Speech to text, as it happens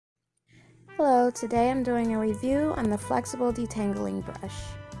Hello, today I'm doing a review on the flexible detangling brush.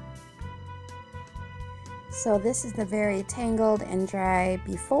 So this is the very tangled and dry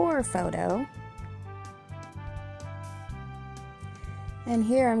before photo. And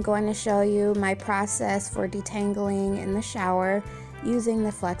here I'm going to show you my process for detangling in the shower using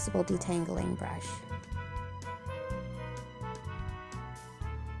the flexible detangling brush.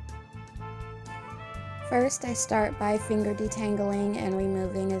 First, I start by finger detangling and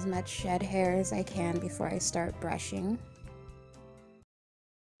removing as much shed hair as I can before I start brushing.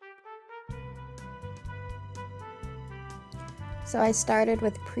 So I started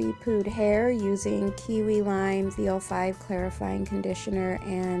with pre-pooed hair using Kiwi Lime VO5 clarifying conditioner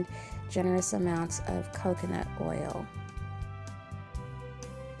and generous amounts of coconut oil.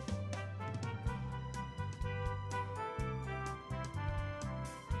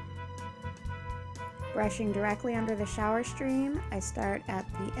 Brushing directly under the shower stream, I start at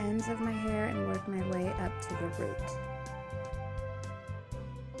the ends of my hair and work my way up to the root.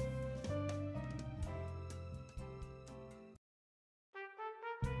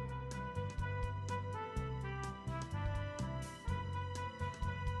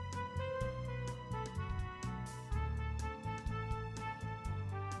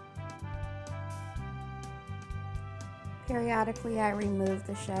 Periodically, I remove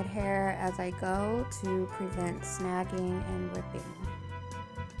the shed hair as I go to prevent snagging and ripping.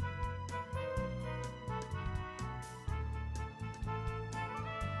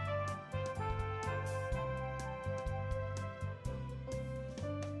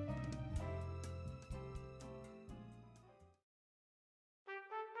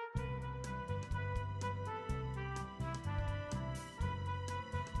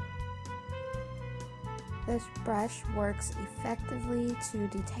 This brush works effectively to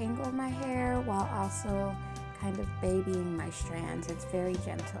detangle my hair while also kind of babying my strands. It's very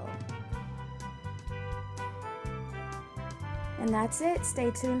gentle. And that's it.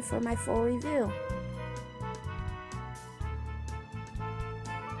 Stay tuned for my full review.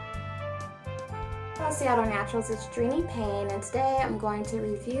 Hello Seattle Naturals, it's Drini Payne, and today I'm going to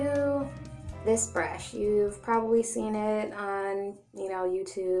review this brush. You've probably seen it on,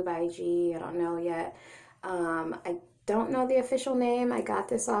 YouTube, IG, I don't know yet. I don't know the official name. I got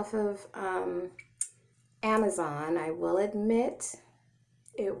this off of Amazon. I will admit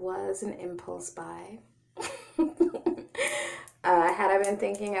it was an impulse buy. Had I been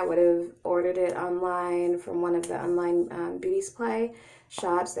thinking, I would have ordered it online from one of the online beauty supply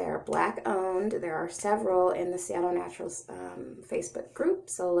shops. They are Black owned. There are several in the Seattle Naturals Facebook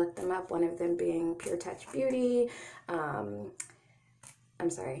group, so look them up, one of them being Pure Touch Beauty.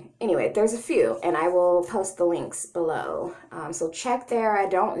 Anyway, there's a few, and I will post the links below. So check there. I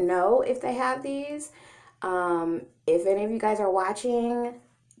don't know if they have these. If any of you guys are watching,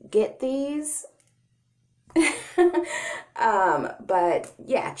 get these. But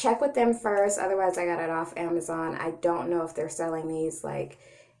yeah, check with them first. Otherwise, I got it off Amazon. I don't know if they're selling these like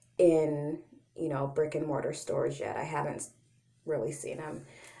in, brick and mortar stores yet. I haven't really seen them.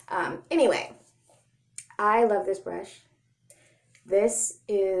 Anyway, I love this brush. This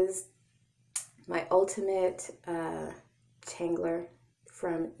is my ultimate tangler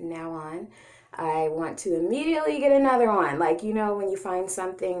from now on. I want to immediately get another one. Like, when you find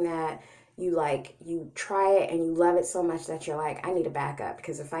something that you like, you try it and you love it so much that you're like, I need a backup,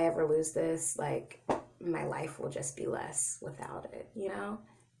 because if I ever lose this, like, my life will just be less without it,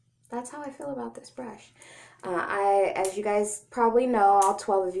 That's how I feel about this brush. As you guys probably know, all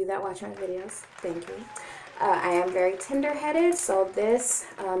 12 of you that watch my videos, thank you. I am very tender-headed, so this,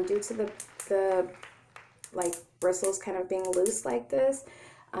 due to the like bristles kind of being loose like this,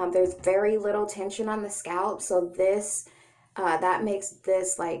 there's very little tension on the scalp, so this, that makes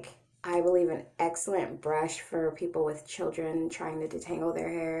this, like, I believe, an excellent brush for people with children trying to detangle their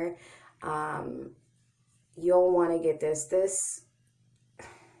hair. You'll want to get this.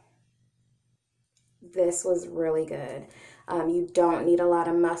 This was really good. You don't need a lot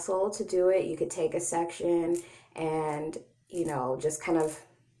of muscle to do it. You could take a section and, just kind of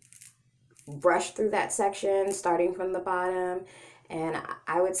brush through that section starting from the bottom. And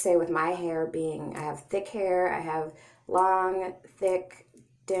I would say with my hair being, I have thick hair, I have long, thick,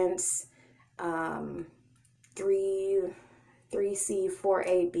 dense 3C,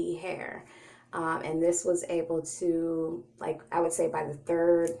 4AB hair. And this was able to, like, I would say by the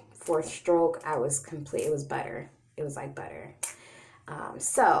third, fourth stroke, I was complete. It was butter. It was like butter.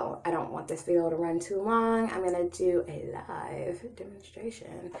 So I don't want this video to run too long. I'm going to do a live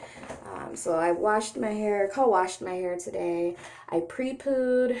demonstration. So I washed my hair, co-washed my hair today. I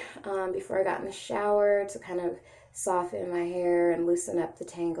pre-pooed before I got in the shower to kind of soften my hair and loosen up the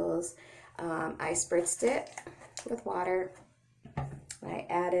tangles. I spritzed it with water. I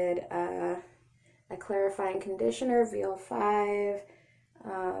added a clarifying conditioner, VO5,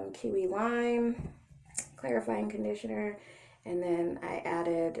 kiwi lime clarifying conditioner, and then I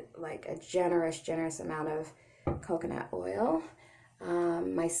added like a generous amount of coconut oil.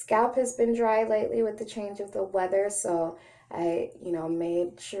 My scalp has been dry lately with the change of the weather, so I,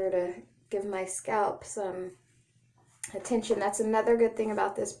 made sure to give my scalp some attention. That's another good thing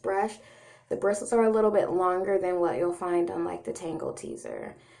about this brush. The bristles are a little bit longer than what you'll find on like the Tangle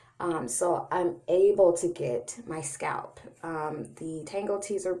Teaser. So I'm able to get my scalp. The Tangle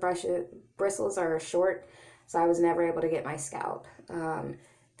Teaser bristles are short, so I was never able to get my scalp.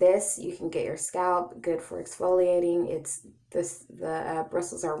 This, you can get your scalp, good for exfoliating. The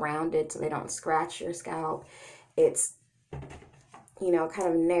bristles are rounded so they don't scratch your scalp. It's, kind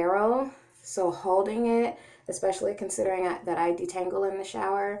of narrow, so holding it, especially considering that I detangle in the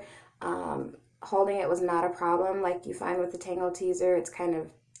shower, holding it was not a problem like you find with the Tangle Teaser. It's kind of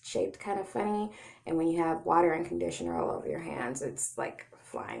shaped kind of funny, and when you have water and conditioner all over your hands, it's like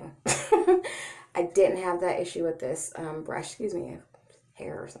flying. I didn't have that issue with this brush. Excuse me,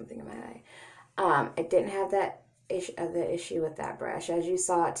 hair or something in my eye. I didn't have that issue with that brush. As you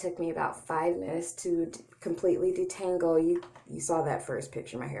saw, it took me about 5 minutes to completely detangle. You saw that first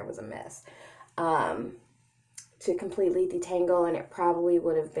picture. My hair was a mess. To completely detangle, and it probably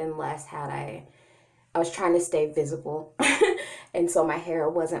would have been less had I was trying to stay visible. And so my hair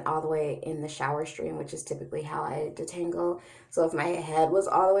wasn't all the way in the shower stream, which is typically how I detangle. So if my head was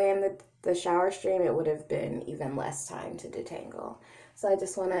all the way in the shower stream, it would have been even less time to detangle. So I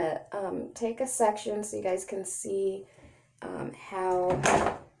just want to take a section so you guys can see how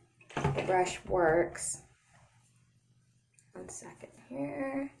the brush works. 1 second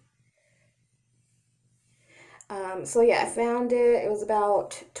here. So yeah, I found it. It was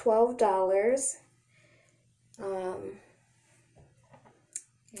about $12.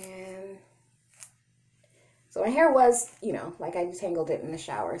 And so my hair was, like I detangled it in the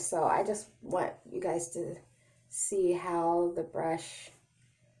shower. So I just want you guys to see how the brush,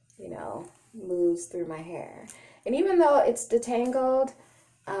 moves through my hair. And even though it's detangled,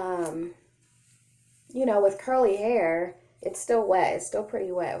 with curly hair, it's still wet. It's still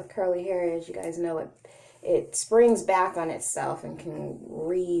pretty wet. With curly hair, as you guys know, it springs back on itself and can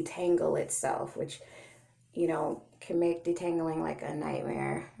retangle itself, which, can make detangling like a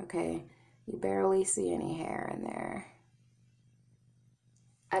nightmare. Okay, you barely see any hair in there.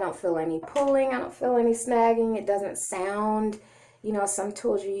 I don't feel any pulling. I don't feel any snagging. It doesn't sound, some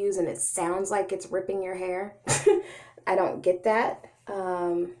tools you use and it sounds like it's ripping your hair. I don't get that.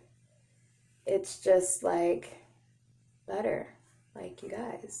 It's just like butter. Like, you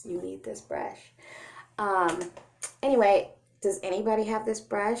guys, you need this brush. Anyway, does anybody have this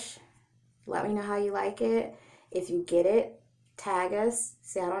brush? Let me know how you like it. If you get it, tag us,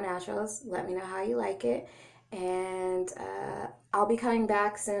 Seattle Naturals. Let me know how you like it. And I'll be coming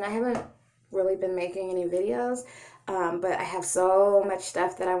back soon. I haven't really been making any videos, but I have so much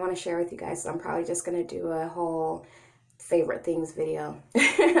stuff that I want to share with you guys. So I'm probably just going to do a whole favorite things video.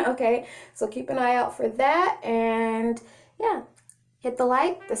 Okay, so keep an eye out for that. And yeah, hit the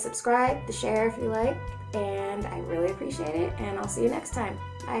like, the subscribe, the share if you like. And I really appreciate it. And I'll see you next time.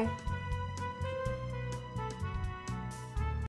 Bye.